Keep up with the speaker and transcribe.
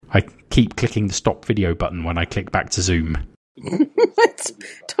I keep clicking the stop video button when I click back to Zoom.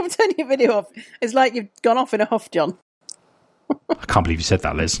 Stop turning your video off. It's like you've gone off in a huff, John. I can't believe you said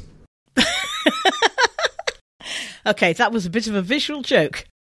that, Liz. Okay, that was a bit of a visual joke.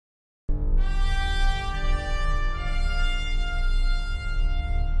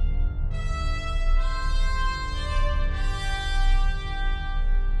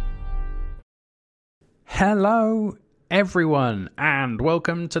 Hello, everyone, and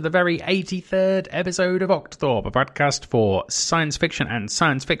welcome to the very 83rd episode of Octothorpe, a podcast for science fiction and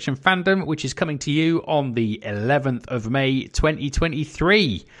science fiction fandom, which is coming to you on the 11th of May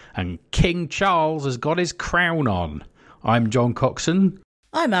 2023. And King Charles has got his crown on. I'm John Coxon.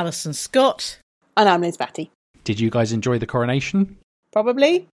 I'm Alison Scott. And I'm Liz Batty. Did you guys enjoy the coronation?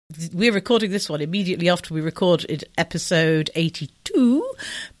 Probably. We're recording this one immediately after we recorded episode 82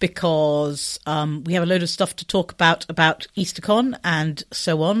 because we have a load of stuff to talk about EasterCon and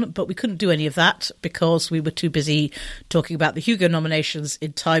so on, but we couldn't do any of that because we were too busy talking about the Hugo nominations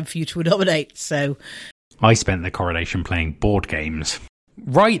in time for you to nominate. So I spent the coronation playing board games.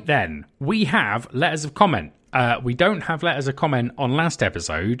 Right then, we have letters of comment. We don't have letters of comment on last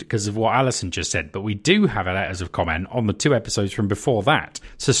episode because of what Alison just said, but we do have a letters of comment on the 2 episodes from before that.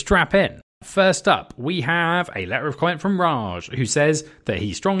 So strap in. First up, we have a letter of comment from Raj, who says that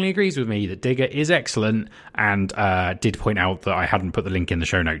he strongly agrees with me that Digger is excellent and did point out that I hadn't put the link in the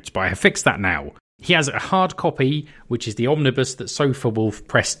show notes, but I have fixed that now. He has a hard copy, which is the omnibus that Sofa Wolf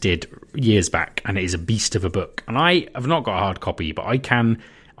Press did years back, and it is a beast of a book. And I have not got a hard copy, but I can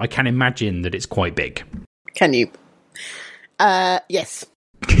imagine that it's quite big. Can you? Yes.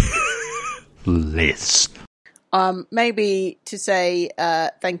 Liz. Maybe to say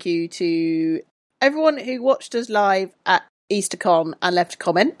thank you to everyone who watched us live at EasterCon and left a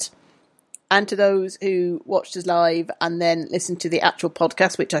comment, and to those who watched us live and then listened to the actual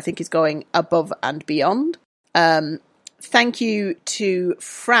podcast, which I think is going above and beyond. Thank you to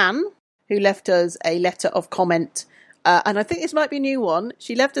Fran, who left us a letter of comment, and I think this might be a new one.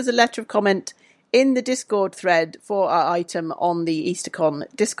 She left us a letter of comment in the Discord thread for our item on the EasterCon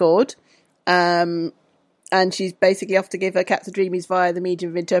Discord. And she's basically off to give her cats the dreamies via the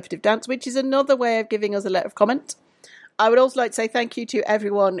medium of interpretive dance, which is another way of giving us a letter of comment. I would also like to say thank you to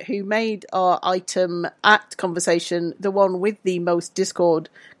everyone who made our item at Conversation the one with the most Discord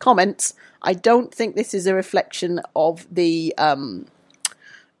comments. I don't think this is a reflection of the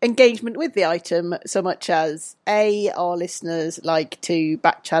engagement with the item so much as our listeners like to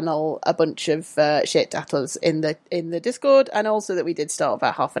back channel a bunch of shit at us in the Discord, and also that we did start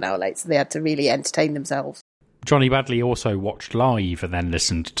about half an hour late, so they had to really entertain themselves. Johnny Badley also watched live and then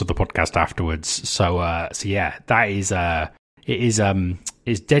listened to the podcast afterwards. So yeah, that is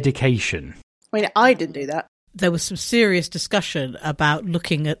dedication. I mean, I didn't do that. there was some serious discussion about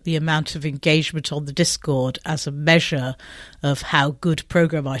looking at the amount of engagement on the Discord as a measure of how good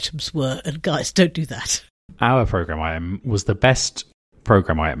programme items were. And guys, don't do that. Our programme item was the best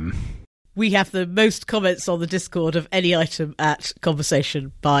programme item. We have the most comments on the Discord of any item at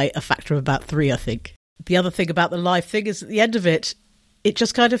Conversation by a factor of about 3, I think. The other thing about the live thing is at the end of it, it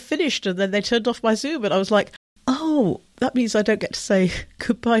just kind of finished and then they turned off my Zoom and I was like, oh, that means I don't get to say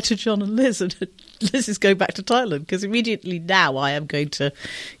goodbye to John and Liz, and Liz is going back to Thailand, because immediately now I am going to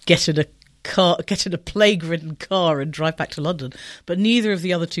get in a plague-ridden car and drive back to London. But neither of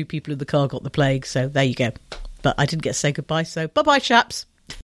the other 2 people in the car got the plague, so there you go. But I didn't get to say goodbye, so bye-bye, chaps.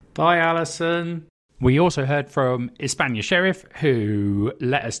 Bye, Alison. We also heard from Hispania Sheriff, who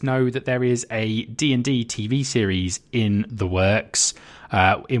let us know that there is a D&D TV series in the works,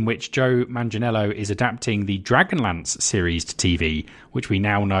 in which Joe Manganiello is adapting the Dragonlance series to TV, which we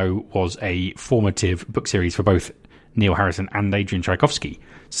now know was a formative book series for both Neil Harrison and Adrian Tchaikovsky.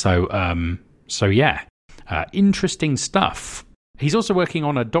 So yeah, interesting stuff. He's also working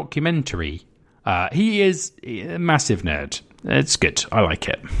on a documentary. He is a massive nerd. It's good. I like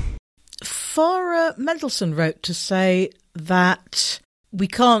it. Farah Mendelsohn wrote to say that we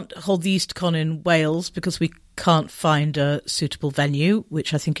can't hold the EasterCon in Wales because we can't find a suitable venue,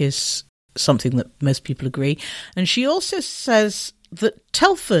 which I think is something that most people agree. And she also says that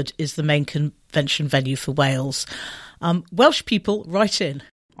Telford is the main convention venue for Wales. Welsh people, write in.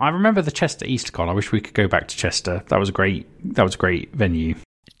 I remember the Chester EasterCon. I wish we could go back to Chester. That was a great venue.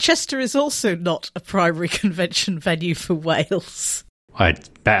 Chester is also not a primary convention venue for Wales. It's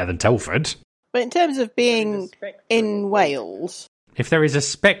better than Telford. But in terms of being in Wales... If there is a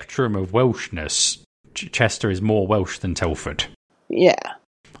spectrum of Welshness, Chester is more Welsh than Telford. Yeah.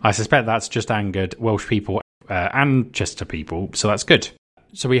 I suspect that's just angered Welsh people and Chester people, so that's good.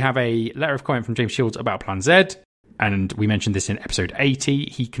 So we have a letter of comment from James Shields about Plan Z. and we mentioned this in episode 80.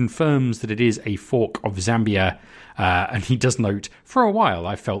 He confirms that it is a fork of Zambia, and he does note, for a while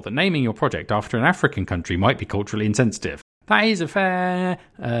I felt that naming your project after an African country might be culturally insensitive. That is a fair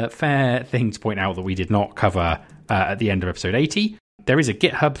thing to point out that we did not cover at the end of episode 80. There is a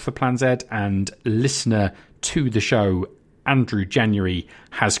GitHub for Plan Z, and listener to the show, Andrew January,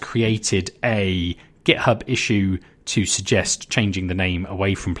 has created a GitHub issue to suggest changing the name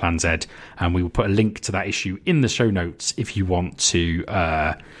away from Plan Z, and we will put a link to that issue in the show notes if you want to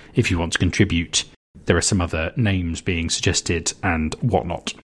contribute. There are some other names being suggested and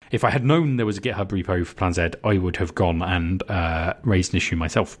whatnot. If I had known there was a GitHub repo for Plan Z, I would have gone and raised an issue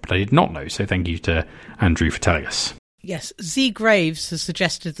myself, but I did not know, so thank you to Andrew for telling us. Yes, Z Graves has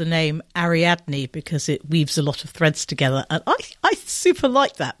suggested the name Ariadne because it weaves a lot of threads together, and I super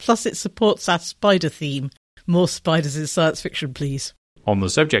like that. Plus it supports our spider theme. More spiders in science fiction, please. On the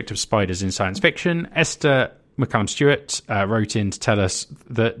subject of spiders in science fiction, Esther McCallum Stewart wrote in to tell us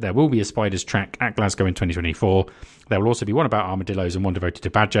that there will be a spiders track at Glasgow in 2024. There will also be one about armadillos and one devoted to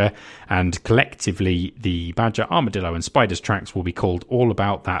badger, and collectively the badger, armadillo and spiders tracks will be called All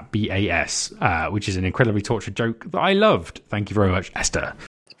About That BAS, which is an incredibly tortured joke that I loved. Thank you very much, Esther.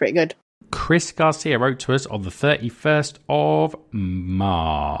 It's pretty good. Chris Garcia wrote to us on the 31st of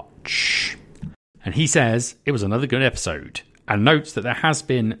March, and he says it was another good episode, and notes that there has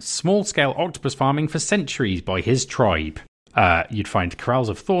been small-scale octopus farming for centuries by his tribe. You'd find corrals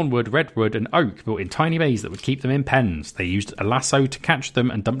of thornwood, redwood and oak built in tiny bays that would keep them in pens. They used a lasso to catch them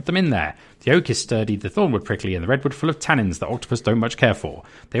and dumped them in there. The oak is sturdy, the thornwood prickly, and the redwood full of tannins that octopus don't much care for.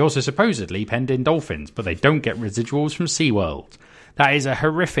 They also supposedly penned in dolphins, but they don't get residuals from SeaWorld. That is a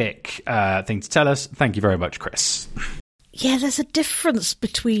horrific thing to tell us. Thank you very much, Chris. Yeah, there's a difference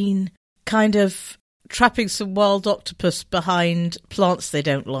between kind of trapping some wild octopus behind plants they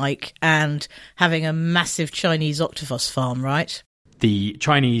don't like and having a massive Chinese octopus farm, right? The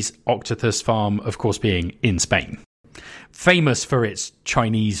Chinese octopus farm, of course, being in Spain. Famous for its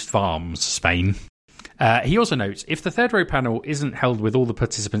Chinese farms, Spain. He also notes, if the third row panel isn't held with all the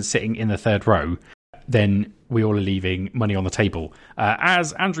participants sitting in the third row, then we all are leaving money on the table.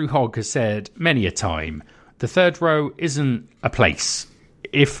 As Andrew Hogg has said many a time, the third row isn't a place.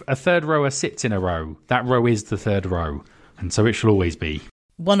 If a third rower sits in a row, that row is the third row, and so it shall always be.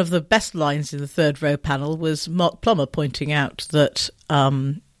 One of the best lines in the third row panel was Mark Plummer pointing out that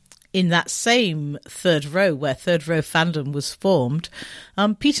in that same third row where third row fandom was formed,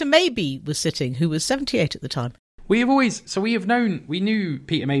 Peter Maybe was sitting, who was 78 at the time. We knew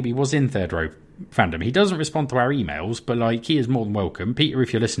Peter Maybe was in third row fandom. He doesn't respond to our emails, but he is more than welcome. Peter,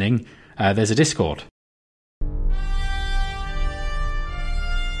 if you're listening, there's a Discord.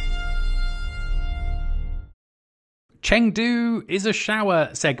 Chengdu is a shower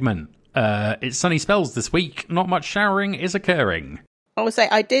segment. It's sunny spells this week. Not much showering is occurring. I would say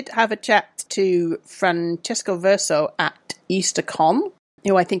I did have a chat to Francesco Verso at EasterCon,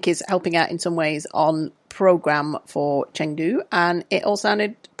 who I think is helping out in some ways on program for Chengdu, and it all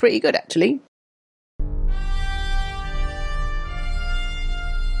sounded pretty good, actually.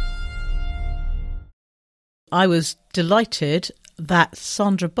 I was delighted that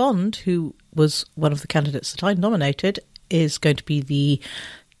Sandra Bond, who was one of the candidates that I nominated, is going to be the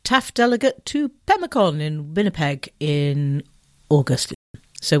TAF delegate to PEMICON in Winnipeg in August.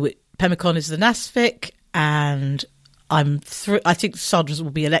 So PEMICON is the NASFIC, and I think Sandra will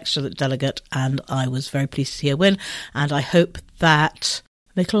be an excellent delegate, and I was very pleased to see her win, and I hope that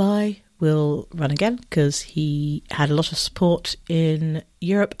Nikolai will run again because he had a lot of support in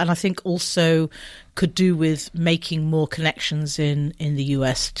Europe, and I think also could do with making more connections in the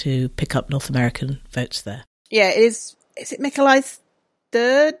US to pick up North American votes there. Yeah, is it Nikolai's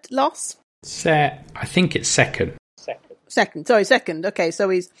third loss? I think it's second. Second. Okay, so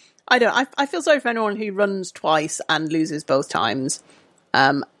he's... I feel sorry for anyone who runs twice and loses both times,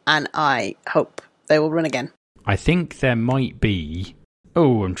 and I hope they will run again. I think there might be...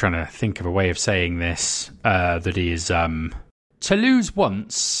 Oh, I'm trying to think of a way of saying this. That is, to lose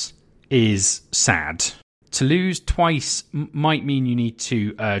once is sad. To lose twice might mean you need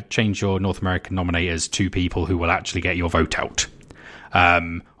to change your North American nominators to people who will actually get your vote out.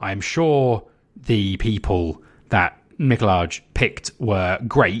 I'm sure the people that Michelage picked were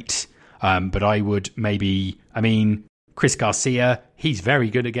great, but I would Chris Garcia, he's very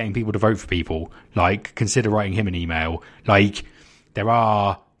good at getting people to vote for people. Consider writing him an email. There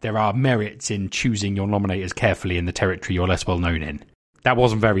are merits in choosing your nominators carefully in the territory you're less well known in. That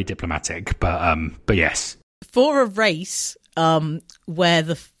wasn't very diplomatic, but yes. For a race where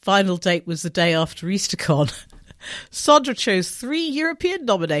the final date was the day after EasterCon, Sandra chose 3 European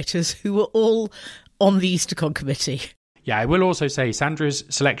nominators who were all on the EasterCon committee. Yeah, I will also say Sandra's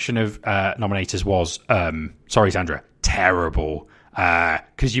selection of nominators was, sorry, Sandra, terrible.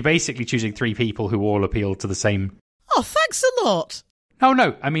 Because you're basically choosing 3 people who all appeal to the same... Oh, thanks a lot.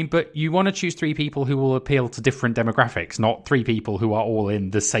 No, I mean, but you want to choose 3 people who will appeal to different demographics, not 3 people who are all in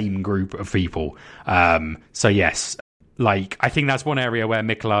the same group of people. So yes, like, I think that's one area where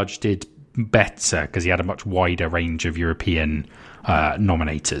Michelage did better, because he had a much wider range of European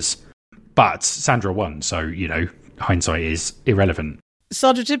nominators. But Sandra won, so, you know, hindsight is irrelevant.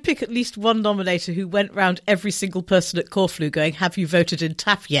 Sandra did pick at least one nominator who went round every single person at Corfloo going, have you voted in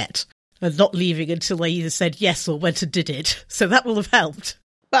TAF yet? And not leaving until they either said yes or went and did it. So that will have helped.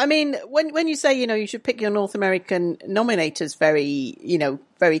 But I mean, when you say, you know, you should pick your North American nominators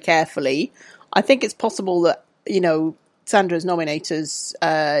very carefully, I think it's possible that, you know, Sandra's nominators,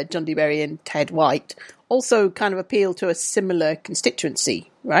 John D. Berry and Ted White, also kind of appeal to a similar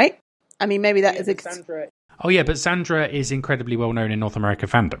constituency, right? I mean, maybe that is a... Oh, yeah, but Sandra is incredibly well known in North America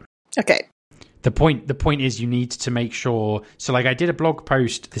fandom. Okay. The point is you need to make sure... So, like, I did a blog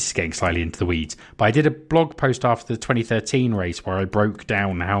post... This is getting slightly into the weeds. But I did a blog post after the 2013 race where I broke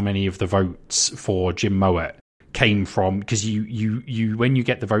down how many of the votes for Jim Mowat came from... Because you when you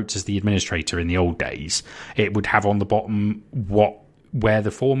get the votes as the administrator in the old days, it would have on the bottom where the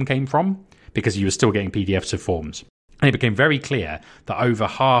form came from, because you were still getting PDFs of forms. And it became very clear that over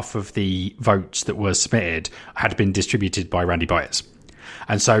half of the votes that were submitted had been distributed by Randy Byers.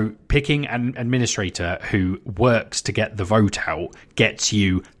 And so picking an administrator who works to get the vote out gets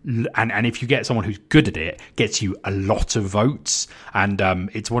you, and if you get someone who's good at it, gets you a lot of votes. And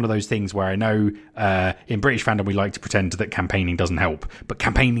it's one of those things where I know in British fandom we like to pretend that campaigning doesn't help, but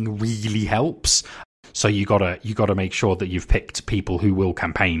campaigning really helps. So you gotta make sure that you've picked people who will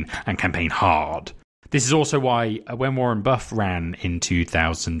campaign and campaign hard. This is also why when Warren Buff ran in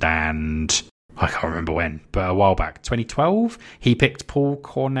 2000 and... I can't remember when, but a while back, 2012, he picked Paul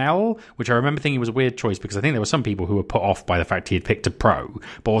Cornell, which I remember thinking was a weird choice because I think there were some people who were put off by the fact he had picked a pro,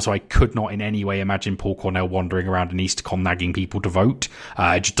 but also I could not in any way imagine Paul Cornell wandering around an EasterCon nagging people to vote.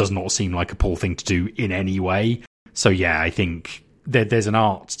 It just does not seem like a Paul thing to do in any way. So yeah, I think there's an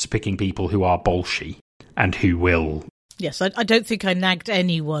art to picking people who are bolshy and who will... Yes, I don't think I nagged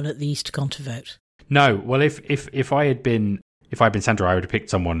anyone at the EasterCon to vote. No, well, if I had been Sandra, I would have picked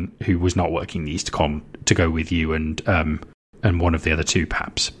someone who was not working the EasterCon to go with you and one of the other 2,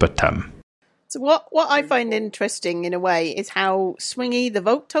 perhaps. But so what I find interesting in a way is how swingy the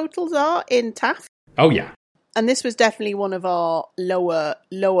vote totals are in TAF. Oh yeah, and this was definitely one of our lower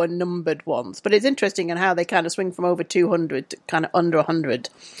numbered ones. But it's interesting in how they kind of swing from over 200 to kind of under 100.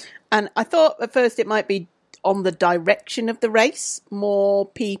 And I thought at first it might be on the direction of the race. More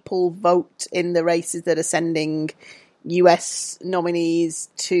people vote in the races that are sending US nominees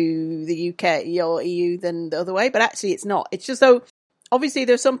to the UK or EU than the other way, but actually it's not. It's just so obviously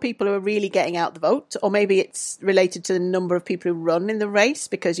there's some people who are really getting out the vote, or maybe it's related to the number of people who run in the race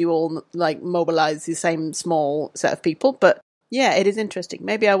because you all like mobilize the same small set of people. But yeah, it is interesting.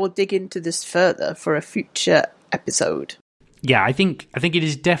 Maybe I will dig into this further for a future episode. Yeah, I think it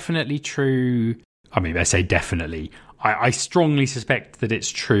is definitely true. I mean, I say definitely. I strongly suspect that it's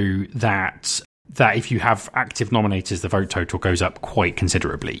true that if you have active nominators, the vote total goes up quite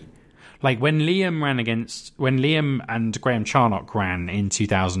considerably. Like when Liam and Graham Charnock ran in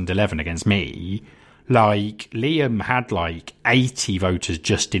 2011 against me, like Liam had like 80 voters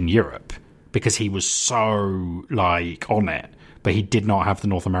just in Europe because he was so like on it, but he did not have the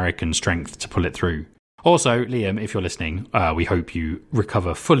North American strength to pull it through. Also, Liam, if you're listening, we hope you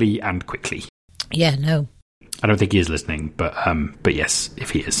recover fully and quickly. Yeah, no. I don't think he is listening, but yes,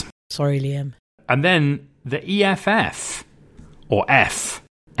 if he is. Sorry, Liam. And then the EFF, or F.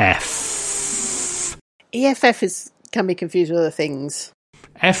 EFF can be confused with other things.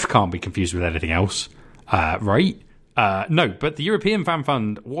 F can't be confused with anything else, right? No, but the European Fan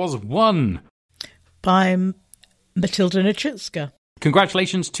Fund was won by Matilda Niczynska.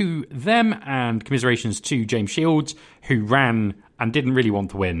 Congratulations to them and commiserations to James Shields, who ran and didn't really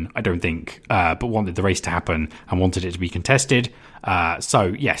want to win, I don't think, but wanted the race to happen and wanted it to be contested.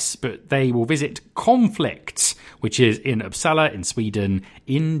 So, yes, but they will visit Conflict, which is in Uppsala in Sweden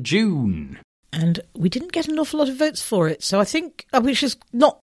in June. And we didn't get an awful lot of votes for it, so I think, which is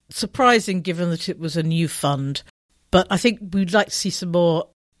not surprising given that it was a new fund, but I think we'd like to see some more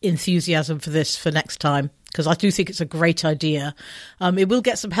enthusiasm for this for next time, because I do think it's a great idea. It will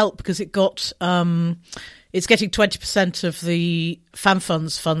get some help because it got... it's getting 20% of the fan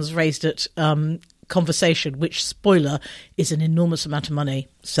funds raised at Conversation, which, spoiler, is an enormous amount of money.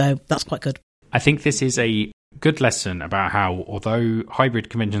 So that's quite good. I think this is a Good lesson about how, although hybrid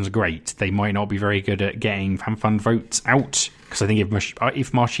conventions are great, they might not be very good at getting FanFund votes out. Because I think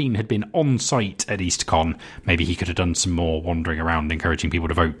if Marcin had been on site at EasterCon, maybe he could have done some more wandering around, encouraging people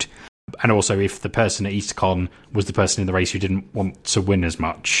to vote. And also, if the person at EasterCon was the person in the race who didn't want to win as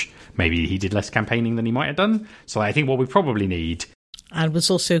much, maybe he did less campaigning than he might have done. So I think what we probably need... And was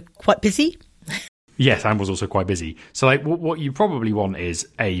also quite busy. Yes, and was also quite busy. So like, what you probably want is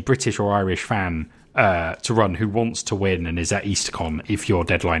a British or Irish fan to run who wants to win and is at EasterCon if your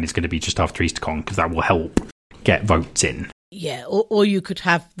deadline is going to be just after EasterCon, because that will help get votes in. Yeah, or you could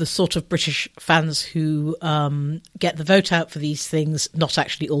have the sort of British fans who get the vote out for these things, not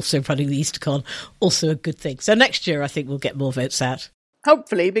actually also running the EasterCon, also a good thing. So next year, I think we'll get more votes out.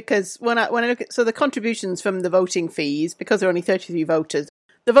 Hopefully, because when I look at the contributions from the voting fees, because there are only 33 voters,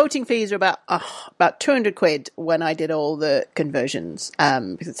 the voting fees are about 200 quid when I did all the conversions.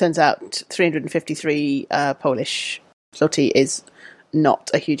 Because it turns out 353 Polish zloty is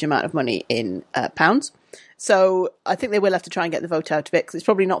not a huge amount of money in pounds. So I think they will have to try and get the vote out of it, because it's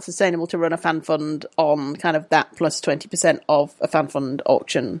probably not sustainable to run a fan fund on kind of that plus 20% of a fan fund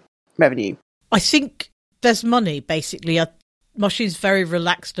auction revenue. I think there's money, basically. Marcin's very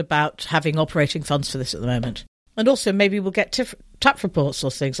relaxed about having operating funds for this at the moment. And also maybe we'll get TAF reports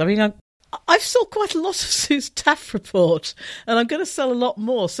or things. I mean, I've sold quite a lot of Sue's TAF report, and I'm going to sell a lot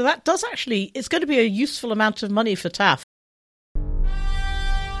more. So that does actually, it's going to be a useful amount of money for TAF.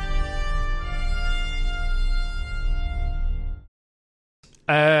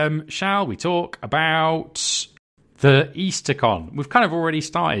 Shall we talk about the EasterCon? We've kind of already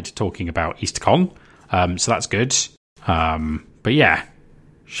started talking about EasterCon, so that's good. But yeah,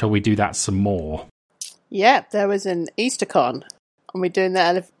 shall we do that some more? Yeah, there was an EasterCon. Are we doing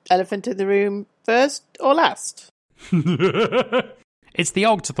the elephant in the room first or last? It's the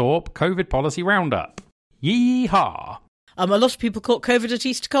Ogdethorpe COVID Policy Roundup. Yee-haw! A lot of people caught COVID at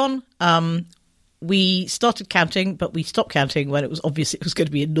EasterCon. We started counting, but we stopped counting when it was obvious it was going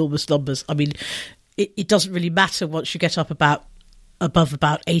to be enormous numbers. I mean, it doesn't really matter once you get up above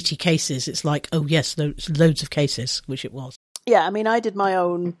about 80 cases. It's like, oh yes, loads of cases, which it was. Yeah, I mean, I did my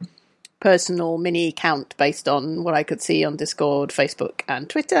own personal mini count based on what I could see on Discord, Facebook and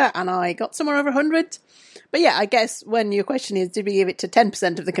Twitter, and I got somewhere over 100. But yeah, I guess when your question is, did we give it to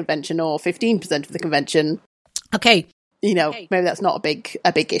 10% of the convention or 15% of the convention? Okay. Maybe that's not a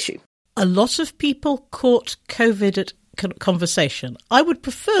big issue. A lot of people caught COVID at conversation. I would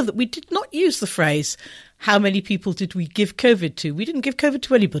prefer that we did not use the phrase, how many people did we give COVID to? We didn't give COVID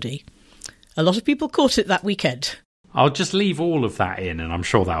to anybody. A lot of people caught it that weekend. I'll just leave all of that in and I'm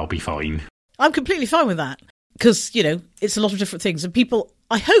sure that'll be fine. I'm completely fine with that because, it's a lot of different things. And people,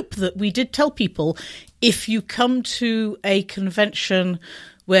 I hope that we did tell people, if you come to a convention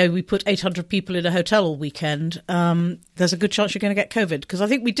where we put 800 people in a hotel all weekend, there's a good chance you're going to get COVID. Because I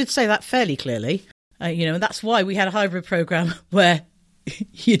think we did say that fairly clearly. And that's why we had a hybrid program where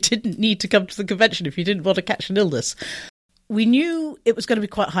you didn't need to come to the convention if you didn't want to catch an illness. We knew it was going to be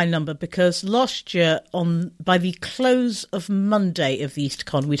quite a high number because last year, by the close of Monday of the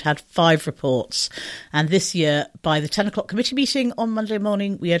EasterCon, we'd had 5 reports. And this year, by the 10 o'clock committee meeting on Monday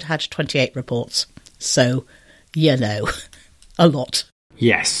morning, we had 28 reports. So, a lot.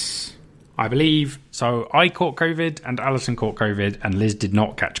 Yes, I believe. So I caught COVID and Alison caught COVID and Liz did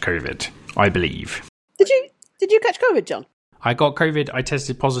not catch COVID, I believe. Did you catch COVID, John? I got COVID. I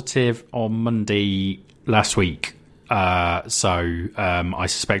tested positive on Monday last week. I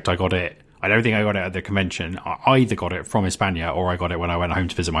suspect I got it. I don't think I got it at the convention. I either got it from Hispania or I got it when I went home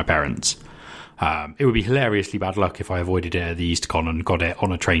to visit my parents. It would be hilariously bad luck if I avoided it at the EasterCon and got it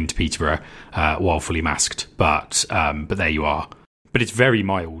on a train to Peterborough while fully masked. But there you are. But it's very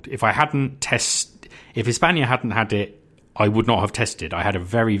mild. If Hispania hadn't had it, I would not have tested. I had a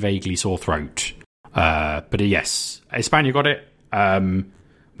very vaguely sore throat. But yes, Hispania got it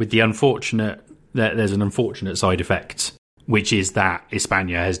with the unfortunate... There's an unfortunate side effect, which is that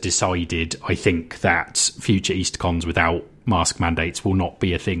Hispania has decided, I think, that future EasterCons without mask mandates will not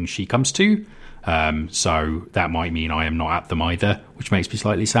be a thing she comes to. So that might mean I am not at them either, which makes me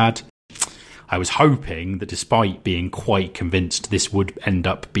slightly sad. I was hoping that despite being quite convinced this would end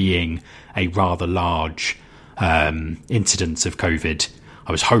up being a rather large incidence of COVID,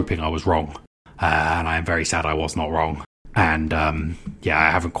 I was hoping I was wrong. And I am very sad I was not wrong. And I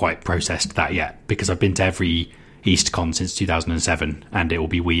haven't quite processed that yet because I've been to every EasterCon since 2007 and it will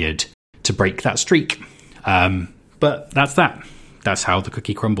be weird to break that streak. But that's that. That's how the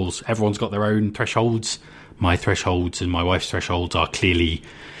cookie crumbles. Everyone's got their own thresholds. My thresholds and my wife's thresholds are clearly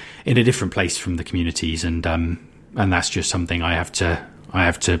in a different place from the communities, and that's just something I have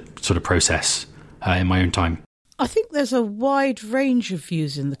to sort of process in my own time. I think there's a wide range of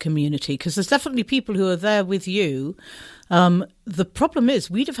views in the community because there's definitely people who are there with you. The problem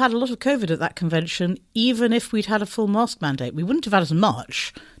is we'd have had a lot of COVID at that convention even if we'd had a full mask mandate. We wouldn't have had as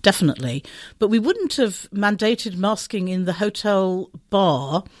much, definitely, but we wouldn't have mandated masking in the hotel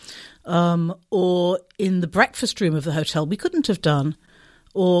bar or in the breakfast room of the hotel. We couldn't have done.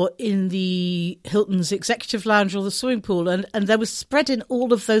 Or in the Hilton's executive lounge or the swimming pool. And there was spread in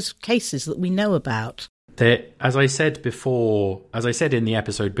all of those cases that we know about. As I said in the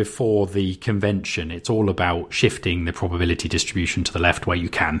episode before the convention, it's all about shifting the probability distribution to the left where you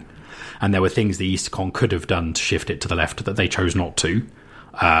can. And there were things the EasterCon could have done to shift it to the left that they chose not to,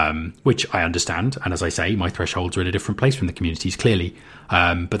 which I understand. And as I say, my thresholds are in a different place from the community's clearly.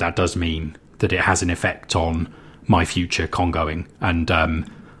 But that does mean that it has an effect on my future con going. And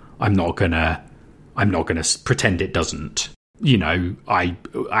I'm not gonna pretend it doesn't. You know, I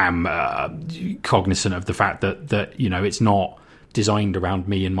am cognizant of the fact that you know, it's not designed around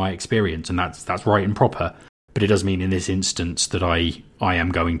me and my experience, and that's right and proper. But it does mean in this instance that I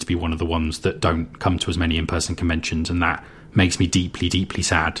am going to be one of the ones that don't come to as many in-person conventions, and that makes me deeply, deeply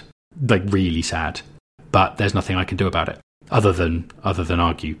sad, like really sad. But there's nothing I can do about it other than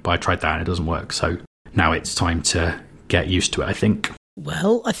argue. But I tried that and it doesn't work. So now it's time to get used to it, I think.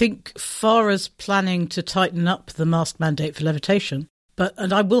 Well, I think Farah's planning to tighten up the mask mandate for Levitation.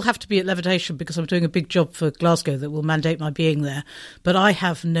 And I will have to be at Levitation because I'm doing a big job for Glasgow that will mandate my being there. But I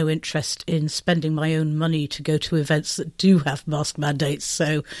have no interest in spending my own money to go to events that do have mask mandates.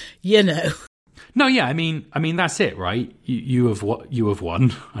 So, you know. No, yeah, I mean that's it, right? You have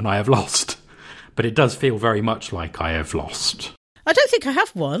won and I have lost. But it does feel very much like I have lost. I don't think I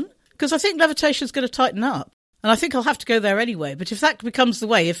have won because I think Levitation's going to tighten up. And I think I'll have to go there anyway. But if that becomes the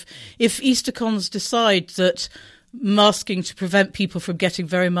way, if EasterCons decide that masking to prevent people from getting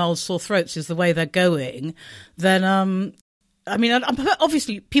very mild sore throats is the way they're going, then,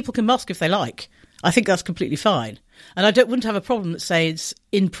 obviously people can mask if they like. I think that's completely fine. And I wouldn't have a problem that says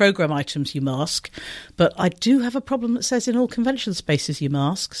in programme items you mask. But I do have a problem that says in all convention spaces you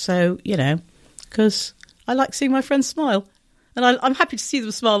mask. So, you know, because I like seeing my friends smile. And I'm happy to see them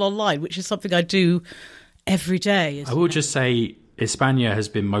smile online, which is something I do every day. I will just say Hispania has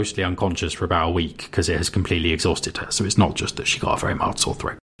been mostly unconscious for about a week because it has completely exhausted her. So it's not just that she got a very mild sore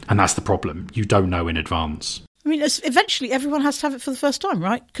throat. And that's the problem. You don't know in advance. I mean, eventually everyone has to have it for the first time,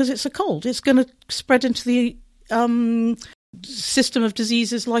 right? Because it's a cold. It's going to spread into the system of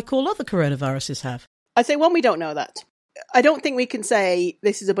diseases like all other coronaviruses have. I say, one, we don't know that. I don't think we can say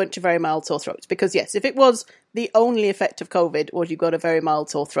this is a bunch of very mild sore throats because, yes, if it was the only effect of COVID was you got a very mild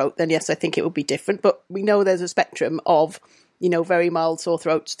sore throat, then yes, I think it would be different. But we know there's a spectrum of, you know, very mild sore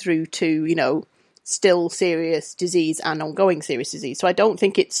throats through to, you know, still serious disease and ongoing serious disease. So I don't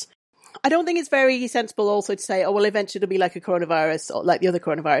think it's very sensible also to say, oh, well, eventually it'll be like a coronavirus or like the other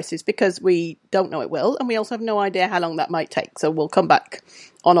coronaviruses because we don't know it will. And we also have no idea how long that might take. So we'll come back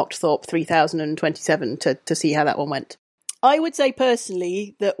on Octothorpe 3027 to see how that one went. I would say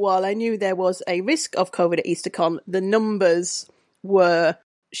personally that while I knew there was a risk of COVID at EasterCon, the numbers were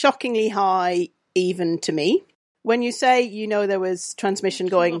shockingly high even to me. When you say, you know, there was transmission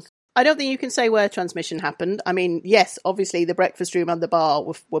going, I don't think you can say where transmission happened. I mean, yes, obviously the breakfast room and the bar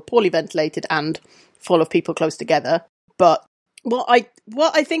were poorly ventilated and full of people close together. But what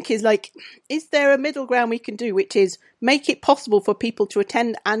I think is, like, is there a middle ground we can do, which is make it possible for people to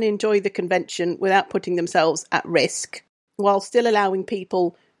attend and enjoy the convention without putting themselves at risk, while still allowing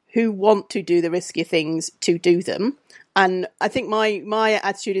people who want to do the riskier things to do them. And I think my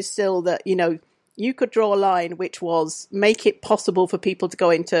attitude is still that, you know, you could draw a line which was make it possible for people to go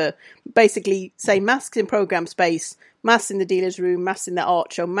into, basically say, masks in programme space, masks in the dealer's room, masks in the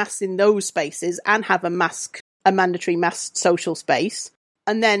art show, masks in those spaces, and have a mandatory masked social space.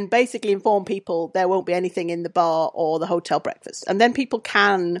 And then basically inform people there won't be anything in the bar or the hotel breakfast. And then people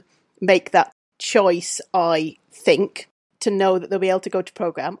can make that choice, I think, to know that they'll be able to go to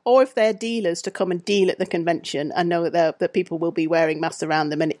programme, or if they're dealers, to come and deal at the convention and know that people will be wearing masks around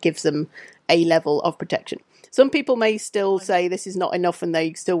them and it gives them a level of protection. Some people may still say this is not enough and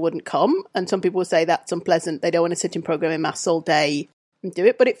they still wouldn't come, and some people will say that's unpleasant, they don't want to sit in programme in masks all day and do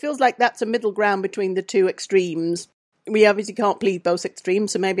it. But it feels like that's a middle ground between the two extremes. We obviously can't please both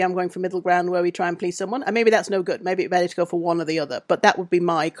extremes, so maybe I'm going for middle ground where we try and please someone, and maybe that's no good. Maybe it's better to go for one or the other, but that would be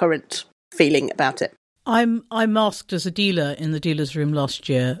my current feeling about it. I masked as a dealer in the dealer's room last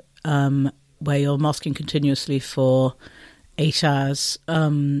year, where you're masking continuously for 8 hours,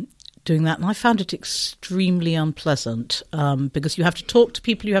 doing that. And I found it extremely unpleasant because you have to talk to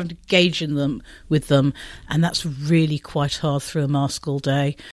people, you have to engage with them, and that's really quite hard through a mask all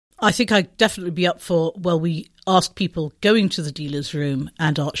day. I think I'd definitely be up for, well, we ask people going to the dealer's room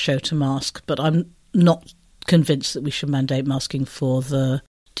and art show to mask, but I'm not convinced that we should mandate masking for the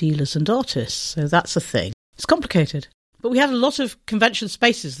dealers and artists. So that's a thing. It's complicated. But we had a lot of convention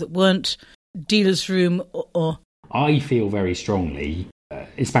spaces that weren't dealer's room or... I feel very strongly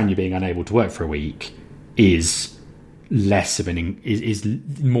Hispania being unable to work for a week is less of is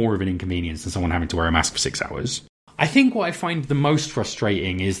more of an inconvenience than someone having to wear a mask for 6 hours. I think what I find the most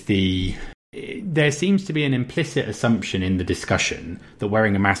frustrating is there seems to be an implicit assumption in the discussion that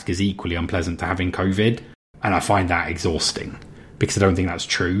wearing a mask is equally unpleasant to having COVID, and I find that exhausting because I don't think that's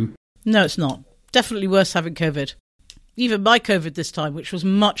true. No, it's not. Definitely worse having COVID. Even my COVID this time, which was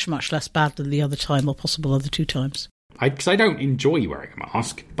much, much less bad than the other time or possible other 2 times. Because I don't enjoy wearing a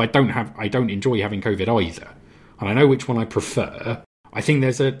mask, but I don't enjoy having COVID either. And I know which one I prefer. I think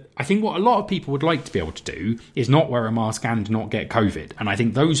what a lot of people would like to be able to do is not wear a mask and not get COVID. And I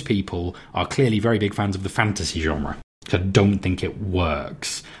think those people are clearly very big fans of the fantasy genre. I don't think it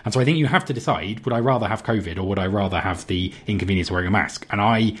works. And so I think you have to decide, would I rather have COVID or would I rather have the inconvenience of wearing a mask? And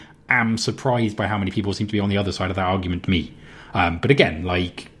I am surprised by how many people seem to be on the other side of that argument to me. But again,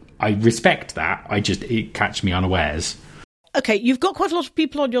 I respect that. It catches me unawares. Okay, you've got quite a lot of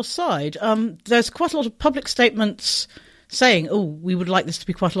people on your side. There's quite a lot of public statements saying, oh, we would like this to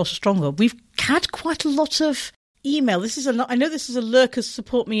be quite a lot stronger. We've had quite a lot of email. I know this is a lurkers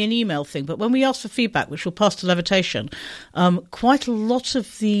support me in email thing, but when we ask for feedback, which will pass to Levitation, quite a lot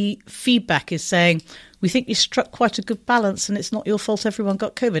of the feedback is saying, we think you struck quite a good balance and it's not your fault everyone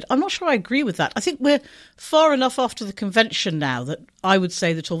got COVID. I'm not sure I agree with that. I think we're far enough after the convention now that I would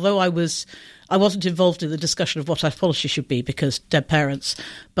say that although I wasn't involved in the discussion of what our policy should be because dead parents,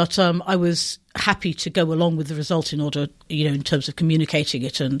 but I was happy to go along with the result in order, in terms of communicating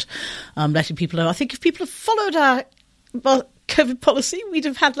it and letting people know. I think if people had followed our COVID policy, we'd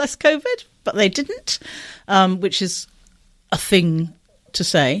have had less COVID, but they didn't, which is a thing to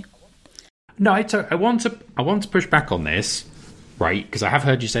say. No, I want to push back on this, right? Because I have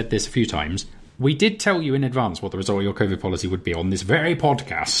heard you said this a few times. We did tell you in advance what the result of your COVID policy would be on this very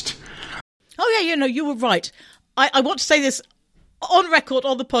podcast. Oh, yeah, you were right. I want to say this on record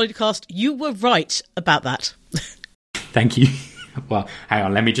on the podcast. You were right about that. Thank you. Well, hang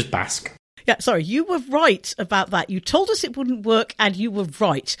on, let me just bask. Yeah, sorry, you were right about that. You told us it wouldn't work and you were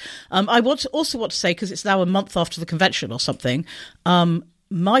right. I also want to say, because it's now a month after the convention or something,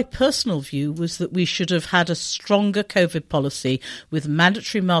 my personal view was that we should have had a stronger COVID policy with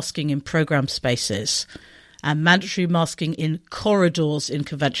mandatory masking in programme spaces and mandatory masking in corridors in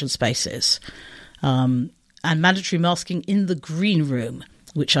convention spaces, and mandatory masking in the green room,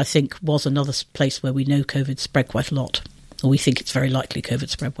 which I think was another place where we know COVID spread quite a lot, or we think it's very likely COVID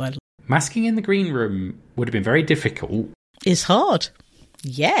spread quite a lot. Masking in the green room would have been very difficult. It's hard.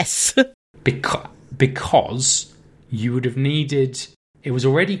 Yes. Because you would have needed... It was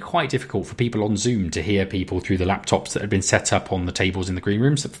already quite difficult for people on Zoom to hear people through the laptops that had been set up on the tables in the green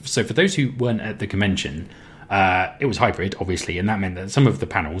rooms. So for those who weren't at the convention, it was hybrid, obviously, and that meant that some of the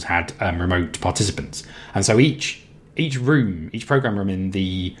panels had remote participants. And so each program room in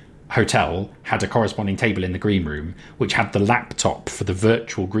the hotel had a corresponding table in the green room, which had the laptop for the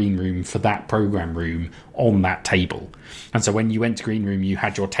virtual green room for that program room on that table. And so when you went to green room, you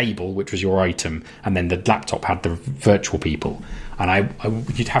had your table, which was your item, and then the laptop had the virtual people. And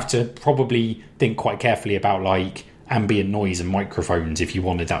you'd have to probably think quite carefully about ambient noise and microphones if you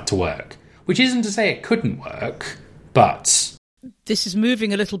wanted that to work. Which isn't to say it couldn't work, but... This is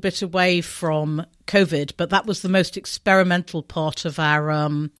moving a little bit away from COVID, but that was the most experimental part of our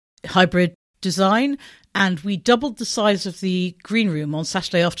hybrid design. And we doubled the size of the green room on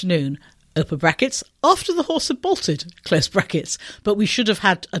Saturday afternoon, open brackets, after the horse had bolted, close brackets. But we should have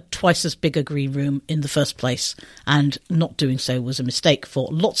had a twice as big a green room in the first place. And not doing so was a mistake for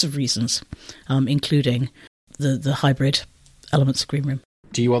lots of reasons, including the hybrid elements of green room.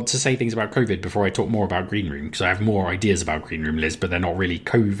 Do you want to say things about COVID before I talk more about green room? Because I have more ideas about green room, Liz, but they're not really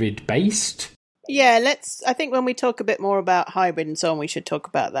COVID based. Yeah, I think when we talk a bit more about hybrid and so on, we should talk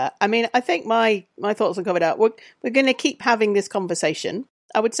about that. I mean, I think my thoughts on COVID are, we're going to keep having this conversation.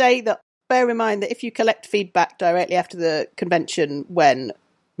 I would say that bear in mind that if you collect feedback directly after the convention when,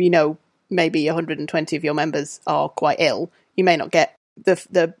 maybe 120 of your members are quite ill, you may not get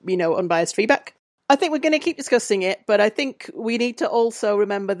the unbiased feedback. I think we're going to keep discussing it, but I think we need to also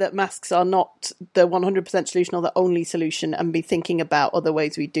remember that masks are not the 100% solution or the only solution, and be thinking about other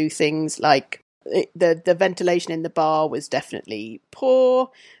ways we do things. Like the ventilation in the bar was definitely poor.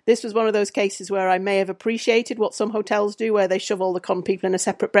 This was one of those cases where I may have appreciated what some hotels do, where they shove all the con people in a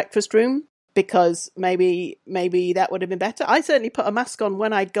separate breakfast room. because maybe that would have been better. I certainly put a mask on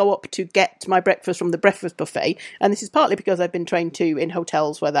when I'd go up to get my breakfast from the breakfast buffet, and this is partly because I've been trained to in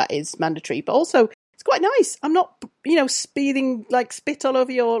hotels where that is mandatory, but also it's quite nice. I'm not, speathing like spit all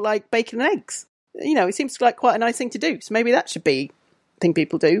over your like bacon and eggs. It seems like quite a nice thing to do. So maybe that should be a thing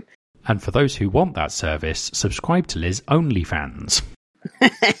people do. And for those who want that service, subscribe to Liz OnlyFans.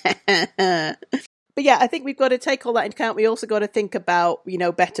 But yeah, I think we've got to take all that into account. We also got to think about,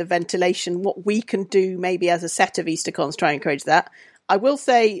 better ventilation, what we can do maybe as a set of Easter cons, try and encourage that. I will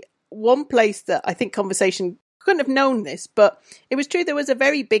say one place that I think Conversation couldn't have known this, but it was true. There was a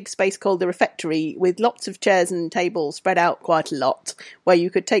very big space called the refectory with lots of chairs and tables spread out quite a lot where you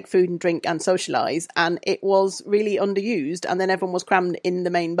could take food and drink and socialise. And it was really underused. And then everyone was crammed in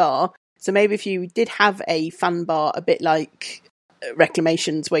the main bar. So maybe if you did have a fan bar, a bit like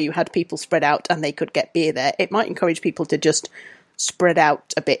Reclamations, where you had people spread out and they could get beer there, it might encourage people to just spread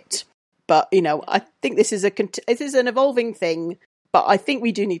out a bit. But I think this is an evolving thing, but I think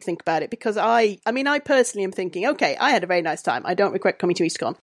we do need to think about it, because I personally am thinking, okay, I had a very nice time, I don't regret coming to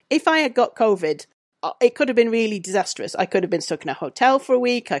EasterCon. If I had got COVID, it could have been really disastrous. I could have been stuck in a hotel for a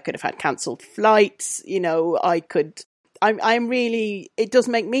week, I could have had cancelled flights, it does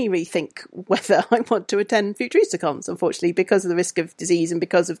make me rethink whether I want to attend future EasterCons, unfortunately, because of the risk of disease and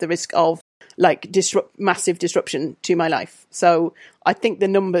because of the risk of massive disruption to my life. So I think the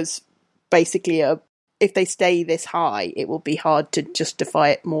numbers basically are, if they stay this high, it will be hard to justify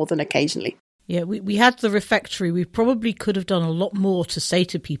it more than occasionally. Yeah, we had the refectory. We probably could have done a lot more to say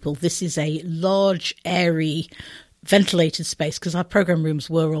to people, this is a large, airy, ventilated space, because our program rooms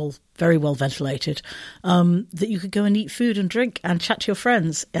were all very well ventilated, that you could go and eat food and drink and chat to your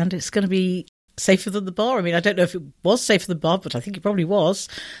friends, and it's going to be safer than the bar. I mean, I don't know if it was safer than the bar, but I think it probably was.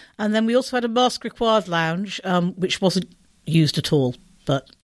 And then we also had a mask required lounge, which wasn't used at all. But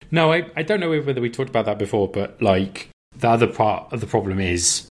no, I don't know whether we talked about that before, but like the other part of the problem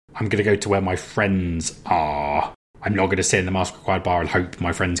is I'm going to go to where my friends are. I'm not going to sit in the mask required bar and hope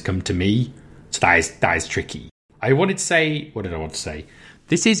my friends come to me. So that is tricky. I wanted to say, what did I want to say?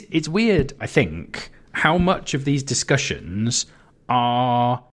 It's weird, I think, how much of these discussions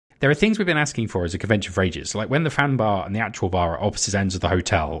are... There are things we've been asking for as a convention for ages. Like when the fan bar and the actual bar are opposite ends of the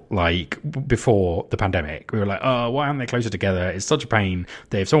hotel, like before the pandemic, we were like, oh, why aren't they closer together? It's such a pain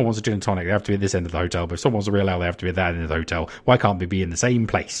that if someone wants a gin and tonic, they have to be at this end of the hotel. But if someone wants a real ale, they have to be at that end of the hotel. Why can't they be in the same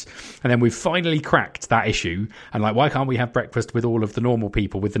place? And then we've finally cracked that issue. And like, why can't we have breakfast with all of the normal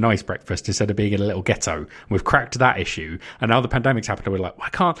people with the nice breakfast instead of being in a little ghetto? And we've cracked that issue. And now the pandemic's happened and we're like,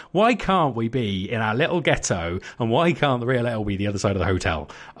 why can't we be in our little ghetto? And why can't the real ale be the other side of the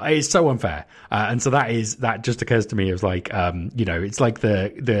hotel? It's so unfair. And so that just occurs to me as like, it's like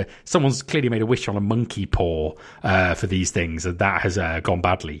the someone's clearly made a wish on a monkey paw for these things, and that has gone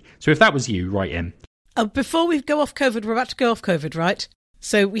badly. So if that was you, write in. Before we go off COVID, we're about to go off COVID, right?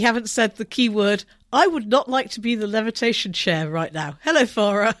 So we haven't said the key word. I would not like to be the levitation chair right now. Hello,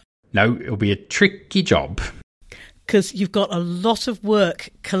 Farah. No, it'll be a tricky job. Because you've got a lot of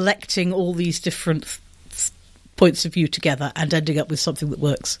work collecting all these different points of view together and ending up with something that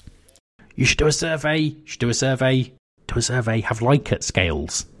works. You should do a survey. Do a survey. Have Likert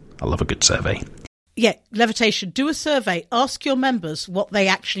scales. I love a good survey. Yeah, levitation. Do a survey. Ask your members what they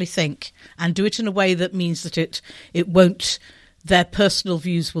actually think, and do it in a way that means that it won't. Their personal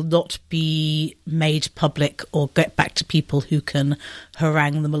views will not be made public or get back to people who can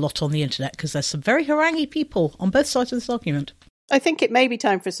harangue them a lot on the internet, because there's some very harangy people on both sides of this argument. I think it may be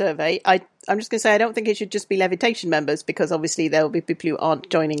time for a survey. I'm just going to say I don't think it should just be levitation members, because obviously there will be people who aren't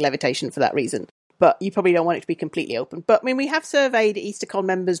joining levitation for that reason. But you probably don't want it to be completely open. But I mean, we have surveyed EasterCon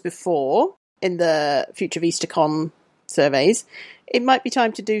members before in the Future of EasterCon surveys. It might be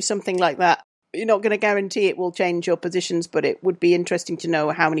time to do something like that. You're not going to guarantee it will change your positions, but it would be interesting to know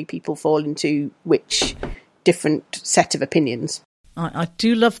how many people fall into which different set of opinions. I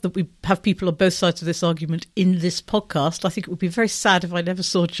do love that we have people on both sides of this argument in this podcast. I think it would be very sad if I never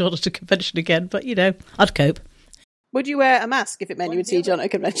saw John at a convention again, but, I'd cope. Would you wear a mask if it meant you would see John at a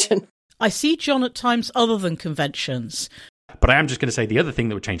convention? I see John at times other than conventions. But I am just going to say the other thing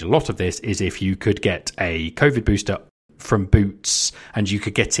that would change a lot of this is if you could get a COVID booster from Boots and you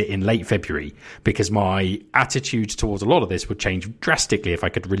could get it in late February, because my attitude towards a lot of this would change drastically if I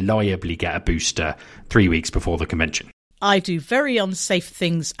could reliably get a booster 3 weeks before the convention. I do very unsafe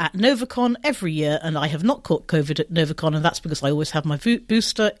things at NovaCon every year, and I have not caught COVID at NovaCon, and that's because I always have my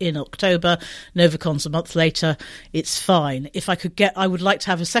booster in October. NovaCon's a month later. It's fine. If I could I would like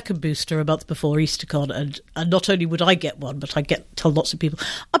to have a second booster a month before EasterCon, and not only would I get one, but I'd tell lots of people.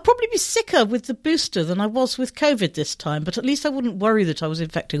 I'd probably be sicker with the booster than I was with COVID this time, but at least I wouldn't worry that I was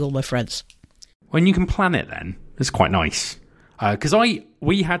infecting all my friends. When you can plan it then, it's quite nice. Because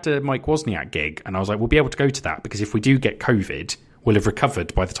we had a Mike Wozniak gig, and I was like, we'll be able to go to that, because if we do get COVID, we'll have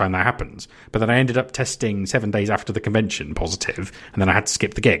recovered by the time that happens. But then I ended up testing 7 days after the convention positive, and then I had to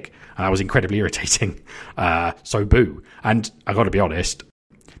skip the gig. And that was incredibly irritating. So boo. And I got to be honest,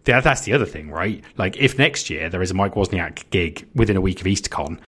 that's the other thing, right? Like, if next year there is a Mike Wozniak gig within a week of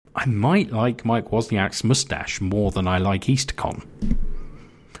EasterCon, I might like Mike Wozniak's mustache more than I like EasterCon.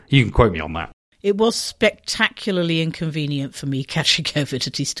 You can quote me on that. It was spectacularly inconvenient for me catching COVID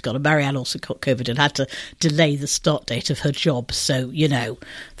at EasterCon. And Marianne also caught COVID and had to delay the start date of her job. So,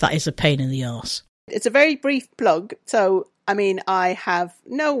 that is a pain in the arse. It's a very brief plug. So, I have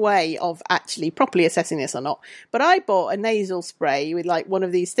no way of actually properly assessing this or not. But I bought a nasal spray with one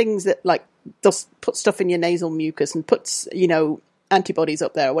of these things that does put stuff in your nasal mucus and puts, antibodies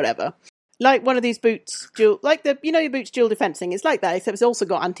up there or whatever. Like one of these Boots, your Boots dual defense thing. It's like that, except it's also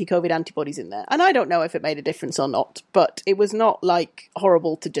got anti-COVID antibodies in there. And I don't know if it made a difference or not, but it was not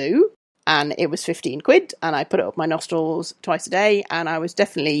horrible to do. And it was 15 quid, and I put it up my nostrils twice a day. And I was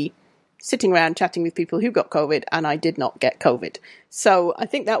definitely sitting around chatting with people who got COVID, and I did not get COVID. So I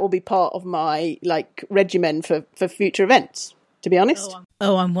think that will be part of my regimen for future events, to be honest.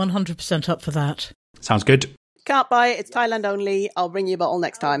 I'm 100% up for that. Sounds good. Can't buy it. It's Thailand only. I'll bring you a bottle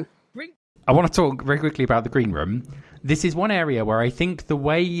next time. I want to talk very quickly about the green room. This is one area where I think the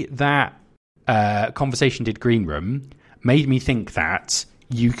way that Conversation did green room made me think that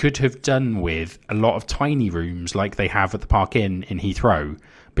you could have done with a lot of tiny rooms like they have at the Park Inn in Heathrow,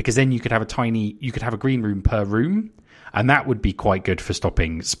 because then you could have a green room per room, and that would be quite good for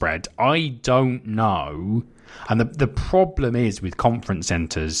stopping spread. I don't know. And the problem is with conference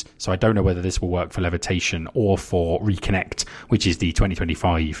centres, so I don't know whether this will work for Levitation or for Reconnect, which is the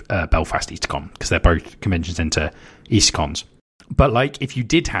 2025 Belfast EasterCon, because they're both convention centre EasterCons. But if you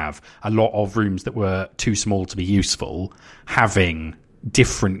did have a lot of rooms that were too small to be useful, having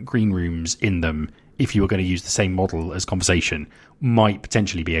different green rooms in them, if you were going to use the same model as Conversation, might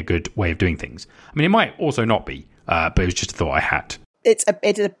potentially be a good way of doing things. It might also not be, but it was just a thought I had. It's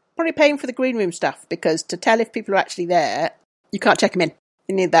probably paying for the green room staff, because to tell if people are actually there, you can't check them in.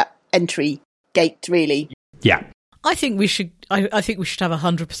 You need that entry gate, really. Yeah. I think we should have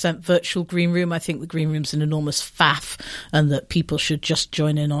 100% virtual green room. I think the green room's an enormous faff, and that people should just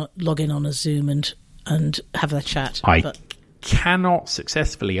log in on a Zoom and have their chat. I cannot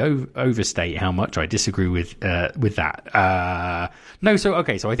successfully overstate how much I disagree with that.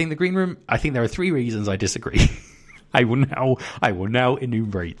 So I think the green room, I think there are 3 reasons I disagree. I will now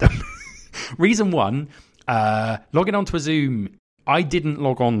enumerate them. Reason 1, logging onto a Zoom. I didn't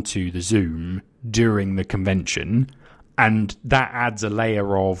log on to the Zoom during the convention, and that adds a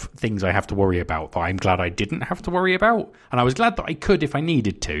layer of things I have to worry about that I'm glad I didn't have to worry about. And I was glad that I could if I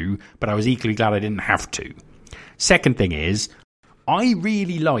needed to, but I was equally glad I didn't have to. Second thing is, I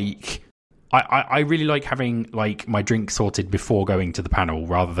really like having my drink sorted before going to the panel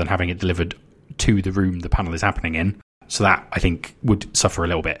rather than having it delivered to the room the panel is happening in. So that, I think, would suffer a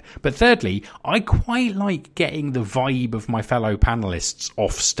little bit. But thirdly, I quite like getting the vibe of my fellow panellists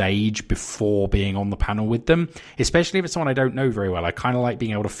off stage before being on the panel with them, especially if it's someone I don't know very well. I kind of like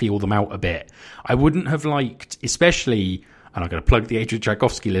being able to feel them out a bit. I wouldn't have liked, especially, and I'm going to plug the Adrian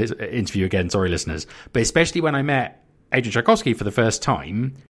Tchaikovsky interview again, sorry listeners, but especially when I met Adrian Tchaikovsky for the first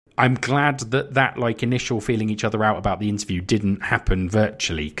time, I'm glad that initial feeling each other out about the interview didn't happen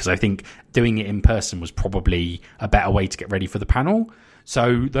virtually, because I think doing it in person was probably a better way to get ready for the panel.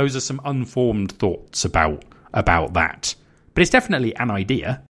 So those are some unformed thoughts about that. But it's definitely an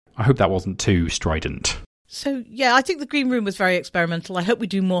idea. I hope that wasn't too strident. So, yeah, I think the green room was very experimental. I hope we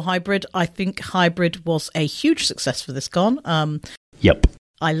do more hybrid. I think hybrid was a huge success for this con. Yep.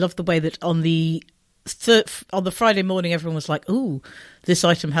 I love the way that on the Friday morning, everyone was like, ooh, this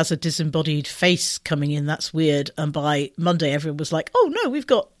item has a disembodied face coming in. That's weird. And by Monday, everyone was like, oh, no, we've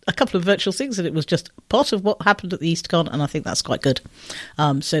got a couple of virtual things. And it was just part of what happened at the EasterCon. And I think that's quite good.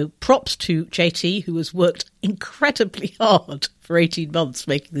 So props to JT, who has worked incredibly hard for 18 months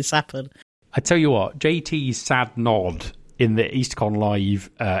making this happen. I tell you what, JT's sad nod in the EasterCon Live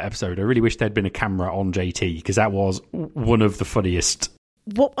episode, I really wish there'd been a camera on JT, because that was one of the funniest.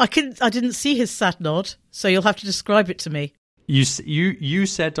 What I didn't see his sad nod, so you'll have to describe it to me. You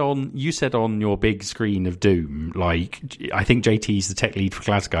said on your big screen of Doom, I think JT's the tech lead for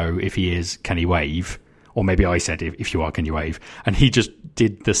Glasgow. If he is, can he wave? Or maybe I said, if you are, can you wave? And he just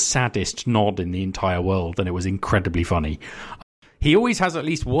did the saddest nod in the entire world, and it was incredibly funny. He always has at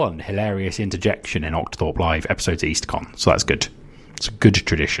least one hilarious interjection in Octothorpe Live episodes of EasterCon, so that's good. It's a good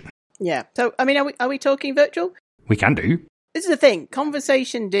tradition. Yeah. So, are we talking virtual? We can do. This is the thing.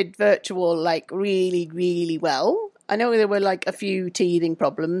 Conversation did virtual like really, really well. I know there were like a few teething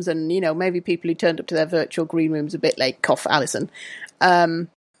problems, and maybe people who turned up to their virtual green rooms a bit late. Cough, Alison.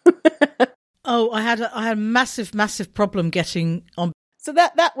 Oh, I had a massive problem getting on. So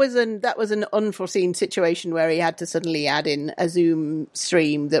that was an unforeseen situation where he had to suddenly add in a Zoom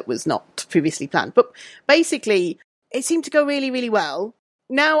stream that was not previously planned. But basically, it seemed to go really, really well.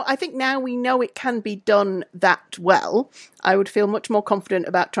 I think now we know it can be done that well. I would feel much more confident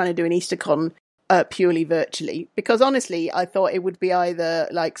about trying to do an EasterCon purely virtually, because honestly, I thought it would be either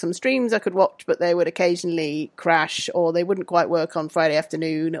like some streams I could watch, but they would occasionally crash, or they wouldn't quite work on Friday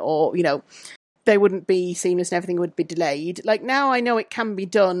afternoon, or they wouldn't be seamless and everything would be delayed. Like now I know it can be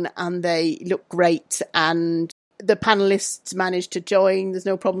done and they look great and the panellists managed to join. There's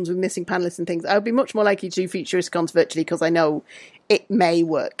no problems with missing panellists and things. I would be much more likely to do future cons virtually because I know it may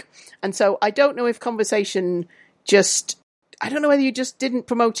work. And so I don't know if Conversation I don't know whether you just didn't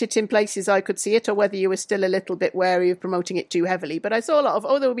promote it in places I could see it, or whether you were still a little bit wary of promoting it too heavily. But I saw a lot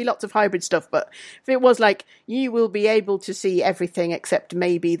of, there will be lots of hybrid stuff. But if it was like, you will be able to see everything except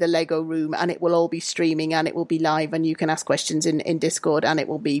maybe the Lego room, and it will all be streaming and it will be live and you can ask questions in Discord and it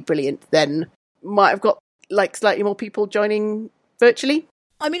will be brilliant, then might have got like slightly more people joining virtually.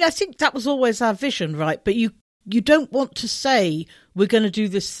 I mean, I think that was always our vision, right? But you don't want to say we're going to do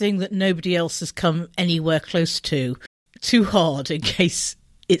this thing that nobody else has come anywhere close to too hard in case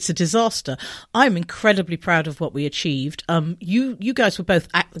it's a disaster. I'm incredibly proud of what we achieved. You guys were both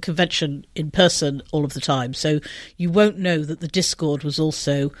at the convention in person all of the time, so you won't know that the Discord was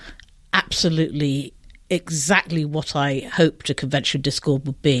also absolutely exactly what I hoped a convention Discord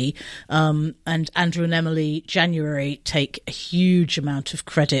would be. And Andrew and Emily January take a huge amount of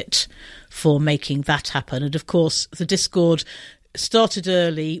credit for making that happen. And of course, the Discord started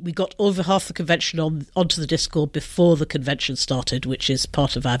early. We got over half the convention onto the Discord before the convention started, which is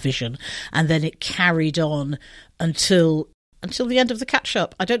part of our vision. And then it carried on until the end of the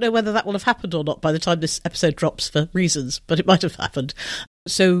catch-up. I don't know whether that will have happened or not by the time this episode drops for reasons, but it might have happened.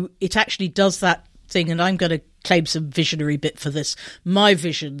 So it actually does that thing, and I'm going to claim some visionary bit for this. My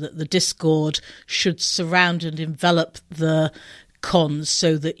vision that the Discord should surround and envelop the cons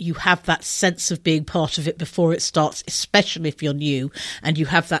so that you have that sense of being part of it before it starts, especially if you're new, and you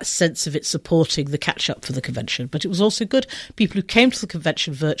have that sense of it supporting the catch-up for the convention. But it was also good. People who came to the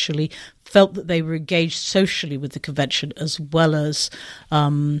convention virtually felt that they were engaged socially with the convention as well as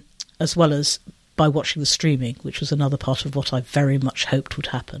by watching the streaming, which was another part of what I very much hoped would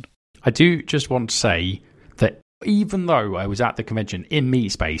happen. I do just want to say that even though I was at the convention in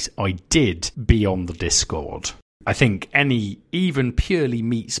Meatspace, I did be on the Discord. I think even purely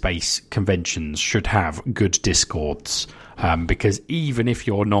Meatspace conventions should have good Discords, because even if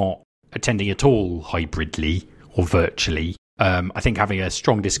you're not attending at all hybridly or virtually, I think having a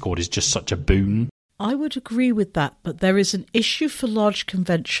strong Discord is just such a boon. I would agree with that, but there is an issue for large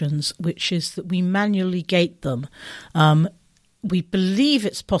conventions, which is that we manually gate them. We believe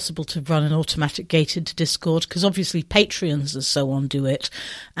it's possible to run an automatic gate into Discord, because obviously Patreons and so on do it.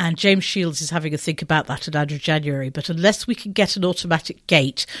 And James Shields is having a think about that at Andrew January. But unless we can get an automatic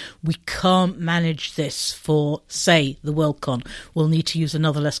gate, we can't manage this for, say, the Worldcon. We'll need to use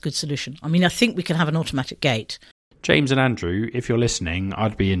another less good solution. I mean, I think we can have an automatic gate. James and Andrew, if you're listening,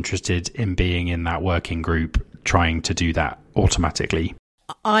 I'd be interested in being in that working group trying to do that automatically.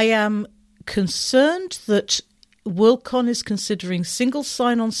 I am concerned that Worldcon is considering single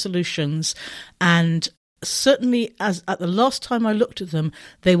sign-on solutions, and certainly as at the last time I looked at them,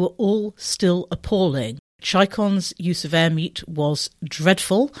 they were all still appalling. ChiCon's use of AirMeet was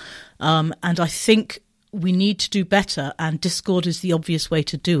dreadful, and I think we need to do better, and Discord is the obvious way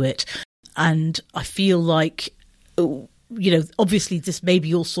to do it. And I feel like, obviously this may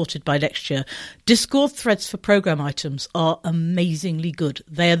be all sorted by next year. Discord threads for program items are amazingly good.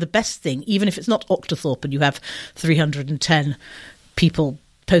 They are the best thing, even if it's not Octothorpe and you have 310 people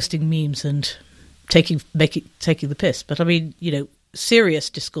posting memes and taking the piss. But I mean, serious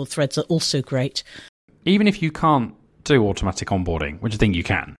Discord threads are also great. Even if you can't do automatic onboarding, which I think you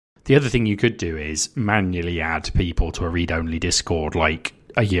can, the other thing you could do is manually add people to a read-only Discord like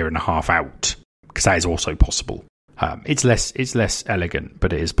a year and a half out, because that is also possible. It's less elegant,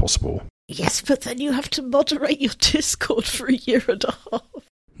 but it is possible. Yes, but then you have to moderate your Discord for a year and a half.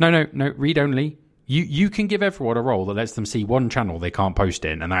 No, read only. You can give everyone a role that lets them see one channel they can't post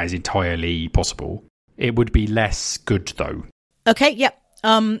in, and that is entirely possible. It would be less good, though. Okay, yep.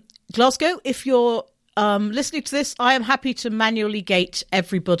 Glasgow, if you're listening to this, I am happy to manually gate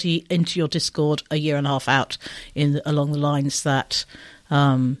everybody into your Discord a year and a half out along the lines that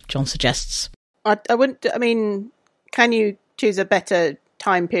John suggests. I wouldn't. I mean, can you choose a better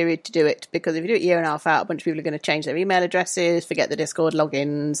time period to do it? Because if you do it a year and a half out, a bunch of people are going to change their email addresses, forget the Discord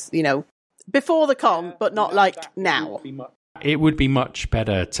logins, before the con, but not like now. It would be much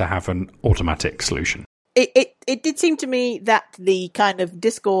better to have an automatic solution. It did seem to me that the kind of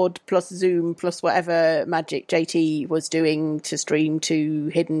Discord plus Zoom plus whatever magic JT was doing to stream to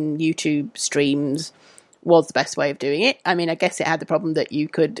hidden YouTube streams was the best way of doing it. I mean, I guess it had the problem that you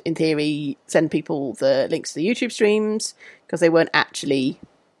could, in theory, send people the links to the YouTube streams because they weren't actually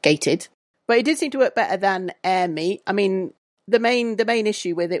gated. But it did seem to work better than AirMe. I mean, the main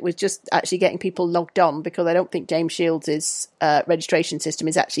issue with it was just actually getting people logged on, because I don't think James Shields' registration system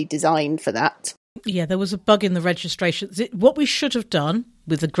is actually designed for that. Yeah, there was a bug in the registration. What we should have done,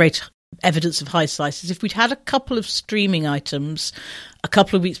 with the great evidence of hindsight, is if we'd had a couple of streaming items a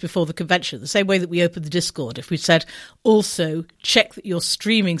couple of weeks before the convention, the same way that we opened the Discord, if we'd said, also check that your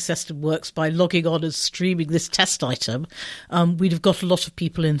streaming system works by logging on and streaming this test item, we'd have got a lot of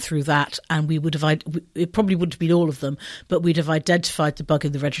people in through that, and we would have, it probably wouldn't have been all of them, but we'd have identified the bug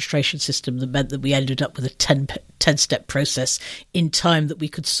in the registration system that meant that we ended up with a 10-step process in time that we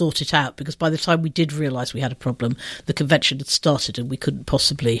could sort it out, because by the time we did realise we had a problem, the convention had started and we couldn't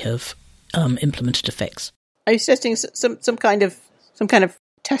possibly have implemented a fix. Are you suggesting some kind of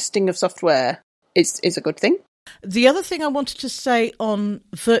testing of software is a good thing? The other thing I wanted to say on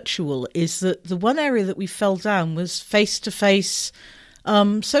virtual is that the one area that we fell down was face-to-face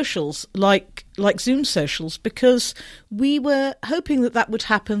socials, like Zoom socials, because we were hoping that would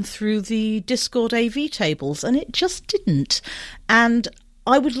happen through the Discord AV tables, and it just didn't. And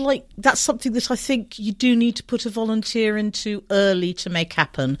that's something that I think you do need to put a volunteer into early to make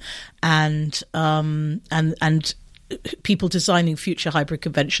happen, and people designing future hybrid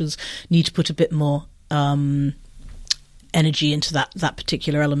conventions need to put a bit more energy into that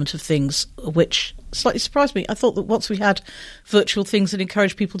particular element of things, which slightly surprised me. I thought that once we had virtual things and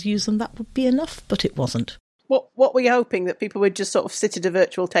encouraged people to use them, that would be enough, but it wasn't. What were you hoping? That people would just sort of sit at a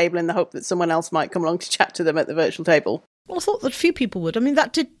virtual table in the hope that someone else might come along to chat to them at the virtual table? Well, I thought that a few people would. I mean,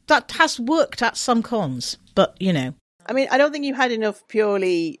 that has worked at some cons, but, I mean, I don't think you had enough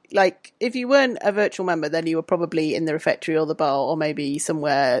purely, like, if you weren't a virtual member, then you were probably in the refectory or the bar or maybe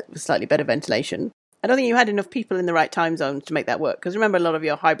somewhere with slightly better ventilation. I don't think you had enough people in the right time zones to make that work. Because remember, a lot of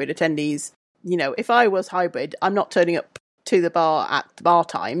your hybrid attendees, if I was hybrid, I'm not turning up to the bar at the bar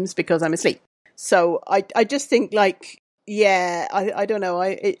times because I'm asleep. So I just think, I don't know.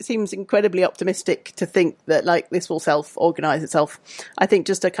 It seems incredibly optimistic to think that, this will self-organise itself. I think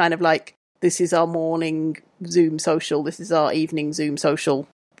just a kind of this is our morning Zoom social, this is our evening Zoom social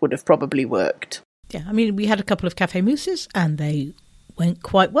would have probably worked. Yeah, I mean, we had a couple of Cafe Mooses and they went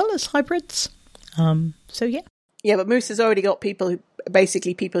quite well as hybrids. So, yeah. Yeah, but Moose has already got people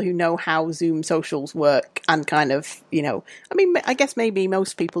who know how Zoom socials work and kind of, I mean, I guess maybe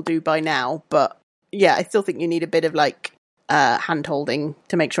most people do by now, but yeah, I still think you need a bit of hand-holding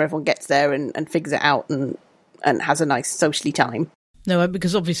to make sure everyone gets there and figures it out and has a nice socially time. No,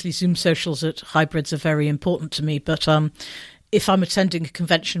 because obviously Zoom socials at hybrids are very important to me, but if I'm attending a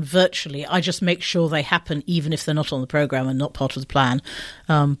convention virtually, I just make sure they happen even if they're not on the programme and not part of the plan.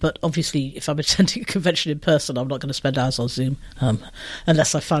 But obviously, if I'm attending a convention in person, I'm not going to spend hours on Zoom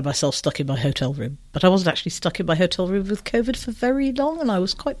unless I find myself stuck in my hotel room. But I wasn't actually stuck in my hotel room with COVID for very long, and I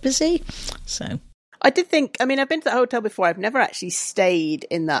was quite busy, so... I did think, I mean, I've been to that hotel before. I've never actually stayed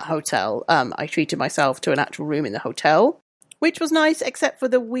in that hotel. I treated myself to an actual room in the hotel, which was nice, except for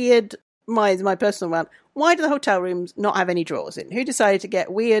the weird, my personal one. Why do the hotel rooms not have any drawers in? Who decided to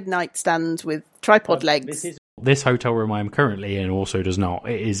get weird nightstands with tripod legs? This hotel room I'm currently in also does not.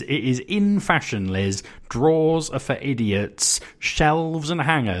 It is in fashion, Liz. Drawers are for idiots. Shelves and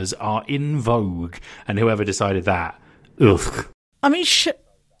hangers are in vogue. And whoever decided that, ugh. I mean,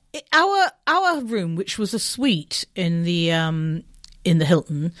 our room, which was a suite in the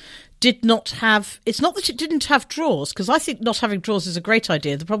Hilton, did not have... It's not that it didn't have drawers, because I think not having drawers is a great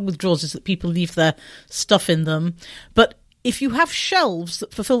idea. The problem with drawers is that people leave their stuff in them. But if you have shelves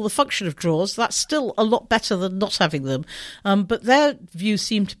that fulfill the function of drawers, that's still a lot better than not having them. But their view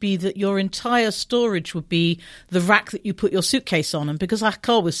seemed to be that your entire storage would be the rack that you put your suitcase on. And because our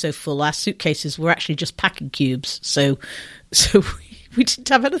car was so full, our suitcases were actually just packing cubes. So we didn't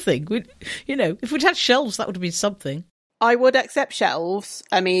have anything. If we'd had shelves, that would have been something. I would accept shelves.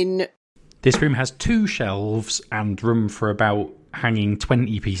 I mean... This room has 2 shelves and room for about hanging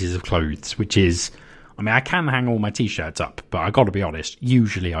 20 pieces of clothes, which is... I mean, I can hang all my T-shirts up, but I got to be honest,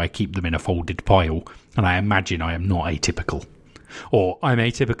 usually I keep them in a folded pile, and I imagine I am not atypical. Or I'm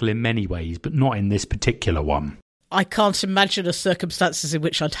atypical in many ways, but not in this particular one. I can't imagine a circumstances in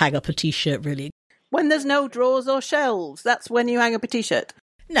which I'd hang up a T-shirt, really. When there's no drawers or shelves, that's when you hang up a t-shirt.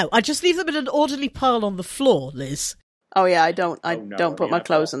 No, I just leave them in an orderly pile on the floor, Liz. Oh yeah, I don't put my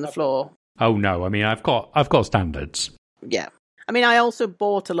clothes on the floor. Oh no, I mean I've got standards. Yeah. I mean I also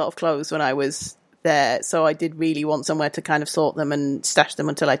bought a lot of clothes when I was there, so I did really want somewhere to kind of sort them and stash them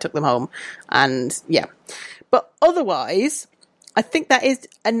until I took them home. And yeah. But otherwise, I think that is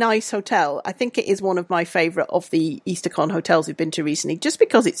a nice hotel. I think it is one of my favourite of the EasterCon hotels we've been to recently, just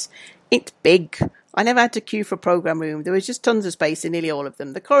because it's big. I never had to queue for a programme room. There was just tons of space in nearly all of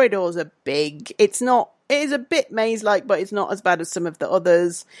them. The corridors are big. It is a bit maze-like, but it's not as bad as some of the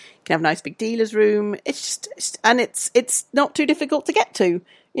others. You can have a nice big dealer's room. It's not too difficult to get to.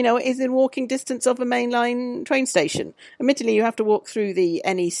 You know, it is in walking distance of a mainline train station. Admittedly, you have to walk through the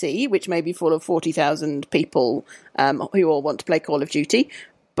NEC, which may be full of 40,000 people who all want to play Call of Duty.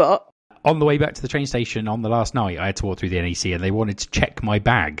 But on the way back to the train station on the last night, I had to walk through the NEC and they wanted to check my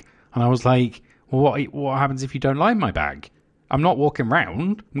bag. And I was like, well, what happens if you don't like my bag? I'm not walking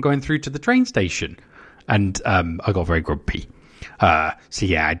round. I'm going through to the train station. And I got very grumpy. So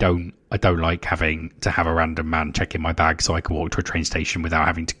yeah, I don't like having to have a random man checking my bag so I can walk to a train station without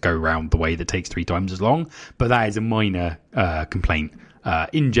having to go around the way that takes 3 times as long. But that is a minor complaint.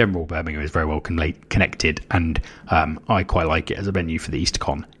 In general, Birmingham is very well connected, and I quite like it as a venue for the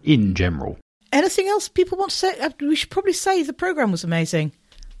EasterCon in general. Anything else people want to say? We should probably say the programme was amazing.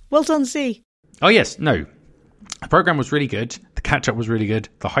 Well done, Z. Oh yes, no. The programme was really good. The catch-up was really good.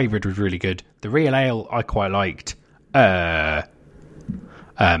 The hybrid was really good. The real ale I quite liked. The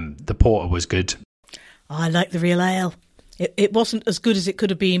porter was good. I like the real ale. It wasn't as good as it could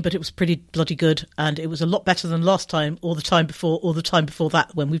have been, but it was pretty bloody good, and it was a lot better than last time, or the time before, or the time before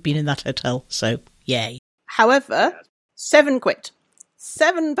that when we've been in that hotel. So, yay. However, £7.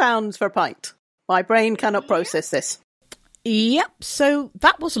 £7 for a pint. My brain cannot process this. Yep, so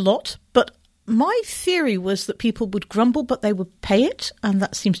that was a lot, but my theory was that people would grumble, but they would pay it, and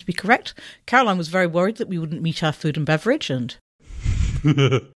that seems to be correct. Caroline was very worried that we wouldn't meet our food and beverage, and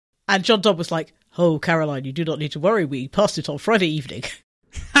and John Dodd was like, "Oh, Caroline, you do not need to worry. We passed it on Friday evening."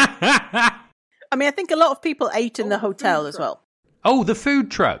 I mean, I think a lot of people ate in the hotel as well. Oh, the food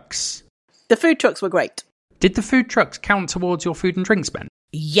trucks. The food trucks were great. Did the food trucks count towards your food and drink spend?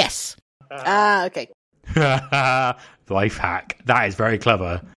 Yes. Okay. Life hack. That is very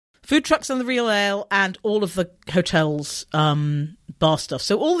clever. Food trucks and the real ale and all of the hotel's bar stuff.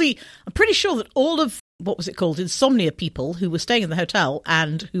 So I'm pretty sure that all of, what was it called, insomnia people who were staying in the hotel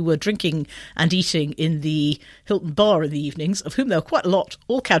and who were drinking and eating in the Hilton bar in the evenings, of whom there were quite a lot,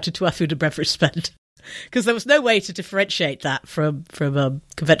 all counted to our food and beverage spend. Because there was no way to differentiate that from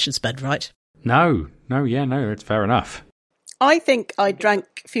convention spend, right? No, it's fair enough. I think I drank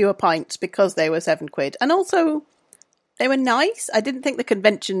fewer pints because they were £7. And also, they were nice. I didn't think the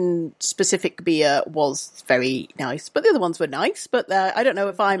convention-specific beer was very nice, but the other ones were nice. But I don't know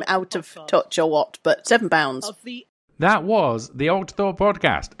if I'm out of touch or what, but £7. That was the Old Door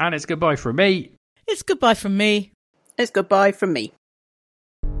Podcast, and it's goodbye from me. It's goodbye from me. It's goodbye from me.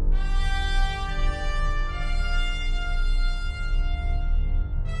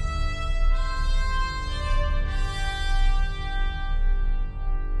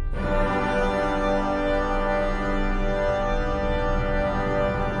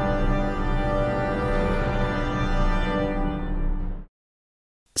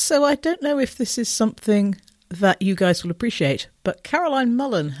 So I don't know if this is something that you guys will appreciate, but Caroline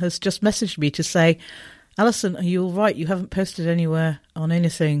Mullen has just messaged me to say, Alison, are you all right? You haven't posted anywhere on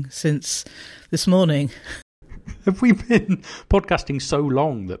anything since this morning. Have we been podcasting so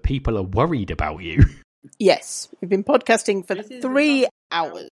long that people are worried about you? Yes, we've been podcasting for 3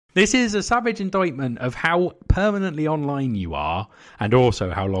 hours. This is a savage indictment of how permanently online you are, and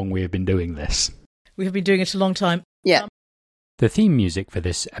also how long we have been doing this. We have been doing it a long time. Yeah. The theme music for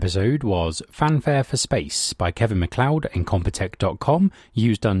this episode was Fanfare for Space by Kevin MacLeod and Compotech.com,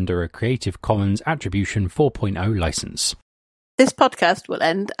 used under a Creative Commons Attribution 4.0 license. This podcast will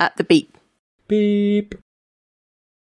end at the beep. Beep.